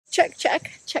Check,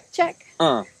 check, check, check.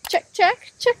 Check,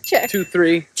 check, check, check. 2,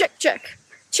 3. Check, check,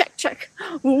 check, check.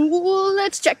 Ooh,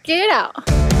 let's check it out.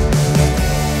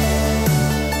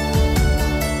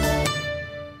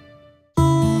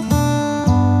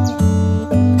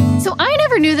 So I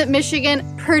never knew that Michigan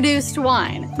produced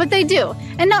wine, but they do.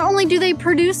 And not only do they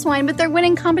produce wine, but they're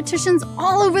winning competitions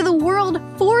all over the world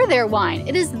for their wine.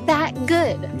 It is that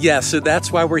good. Yeah, so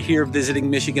that's why we're here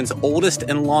visiting Michigan's oldest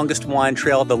and longest wine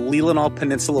trail, the Leelanau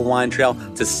Peninsula Wine Trail,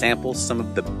 to sample some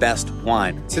of the best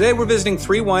wine. Today we're visiting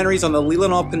 3 wineries on the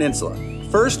Leelanau Peninsula.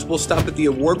 First, we'll stop at the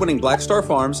award-winning Black Star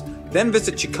Farms, then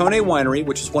visit Ciccone Winery,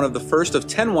 which is one of the first of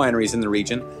 10 wineries in the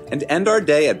region, and end our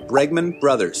day at Brengman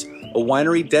Brothers, a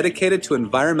winery dedicated to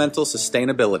environmental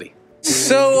sustainability.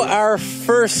 So our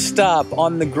first stop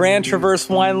on the Grand Traverse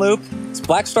Wine Loop is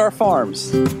Black Star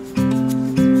Farms.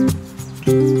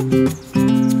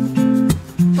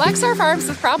 Black Star Farms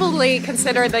is probably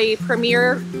considered the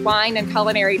premier wine and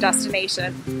culinary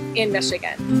destination in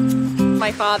Michigan.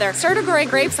 My father started growing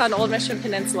grapes on the Old Michigan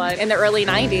Peninsula in the early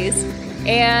 90s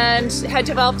and had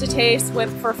developed a taste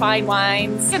for fine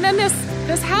wines. And then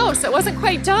this house that wasn't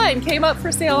quite done came up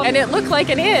for sale and it looked like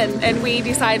an inn, and we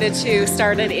decided to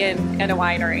start an inn and a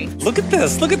winery. Look at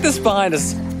this behind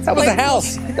us. That was a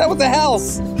house. That was a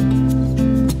house.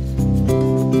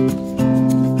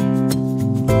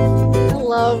 I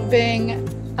love being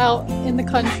out in the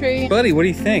country. Buddy, what do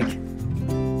you think?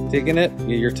 Digging it?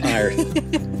 Yeah, you're tired.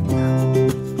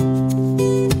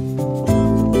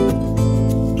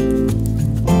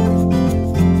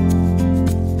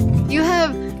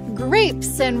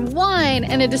 Grapes and wine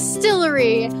and a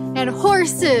distillery and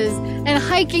horses and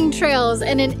hiking trails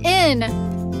and an inn.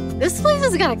 This place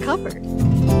has got it covered.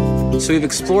 So we've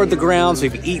explored the grounds,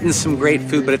 we've eaten some great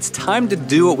food, but it's time to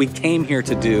do what we came here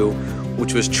to do,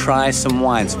 which was try some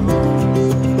wines.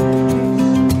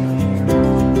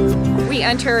 We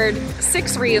entered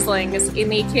 6 Rieslings in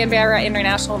the Canberra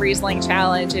International Riesling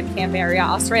Challenge in Canberra,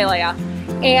 Australia,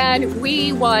 and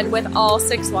we won with all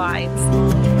 6 wines.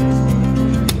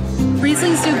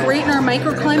 Rieslings do great in our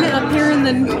microclimate up here in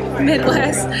the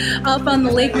Midwest, up on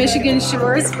the Lake Michigan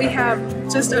shores. We have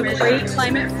just a great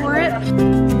climate for it.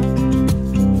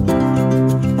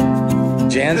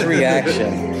 Jan's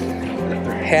reaction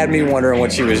had me wondering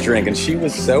what she was drinking. She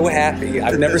was so happy.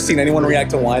 I've never seen anyone react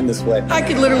to wine this way. I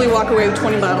could literally walk away with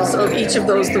 20 bottles of each of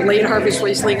those, the late harvest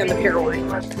Riesling and the pear wine.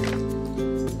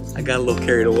 I got a little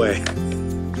carried away.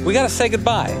 We gotta say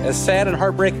goodbye. As sad and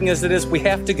heartbreaking as it is, we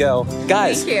have to go.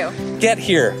 Guys, thank you. Get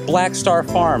here, Black Star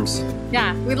Farms.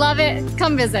 Yeah, we love it.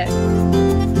 Come visit.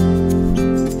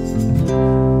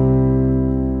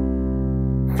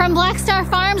 From Black Star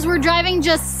Farms, we're driving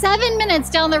just 7 minutes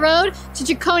down the road to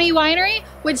Ciccone Winery,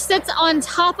 which sits on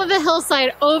top of a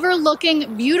hillside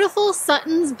overlooking beautiful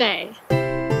Sutton's Bay.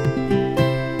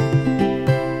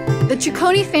 The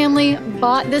Ciccone family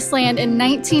bought this land in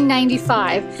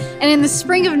 1995, and in the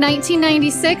spring of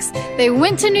 1996, they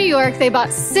went to New York, they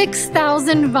bought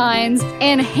 6,000 vines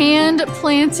and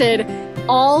hand-planted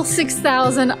all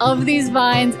 6,000 of these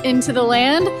vines into the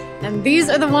land, and these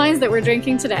are the wines that we're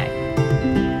drinking today.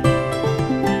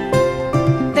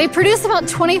 They produce about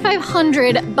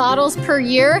 2,500 bottles per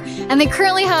year, and they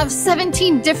currently have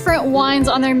 17 different wines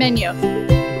on their menu.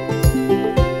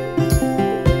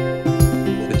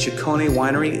 Ciccone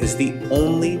Winery is the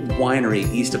only winery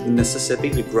east of the Mississippi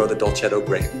to grow the Dolcetto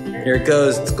grape. Here it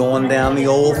goes, it's going down the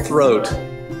old throat.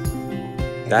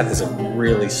 That is a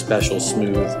really special,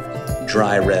 smooth,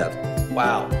 dry red.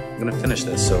 Wow, I'm gonna finish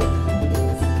this, so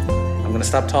I'm gonna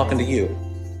stop talking to you.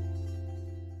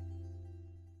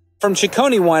 From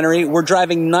Ciccone Winery, we're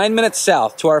driving 9 minutes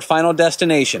south to our final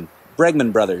destination,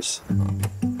 Brengman Brothers.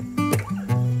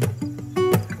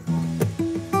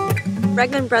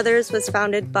 Brengman Brothers was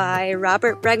founded by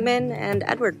Robert Brengman and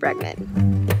Edward Brengman.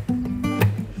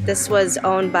 This was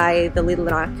owned by the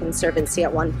Leelanau Conservancy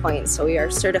at one point, so we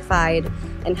are certified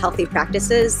in healthy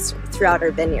practices throughout our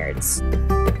vineyards.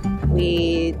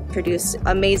 We produce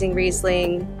amazing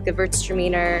Riesling,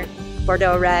 Gewürztraminer,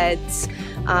 Bordeaux Reds,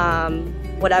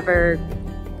 whatever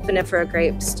vinifera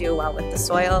grapes do well with the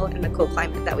soil and the cool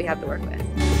climate that we have to work with.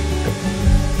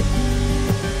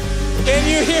 Can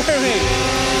you hear me?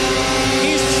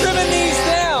 He's trimming these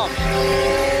down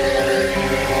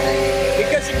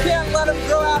because you can't let them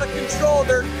grow out of control.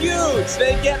 They're huge.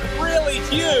 They get really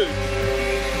huge.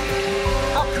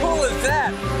 How cool is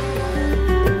that?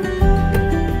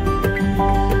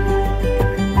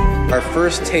 Our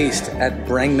first taste at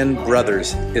Brengman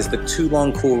Brothers is the Too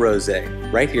Long Cool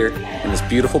Rosé, right here in this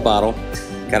beautiful bottle.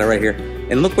 Got it right here.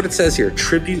 And look what it says here,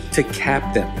 tribute to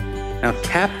Captain. Now,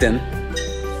 Captain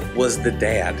was the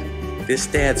dad This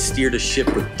dad steered a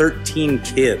ship with 13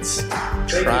 kids.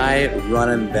 Try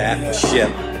running that ship.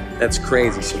 That's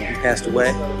crazy. So when he passed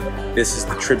away, this is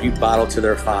the tribute bottle to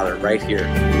their father right here.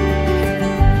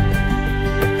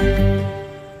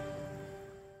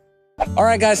 All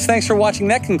right, guys, thanks for watching.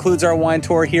 That concludes our wine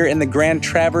tour here in the Grand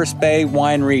Traverse Bay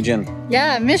wine region.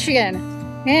 Yeah, Michigan.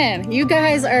 Man, you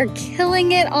guys are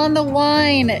killing it on the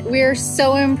wine. We're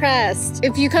so impressed.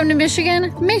 If you come to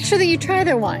Michigan, make sure that you try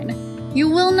their wine. You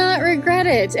will not regret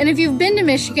it. And if you've been to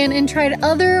Michigan and tried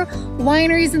other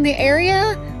wineries in the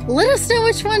area, let us know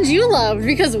which ones you loved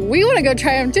because we want to go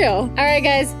try them too. All right,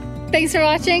 guys, thanks for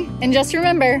watching. And just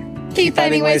remember, keep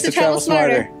finding ways to travel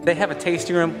smarter. They have a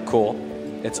tasting room. Cool.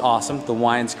 It's awesome. The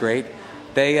wine's great.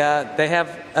 They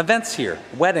have events here,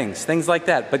 weddings, things like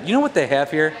that. But you know what they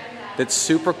have here that's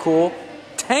super cool?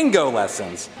 Tango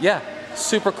lessons. Yeah,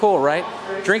 super cool, right?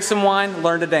 Drink some wine,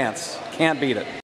 learn to dance. Can't beat it.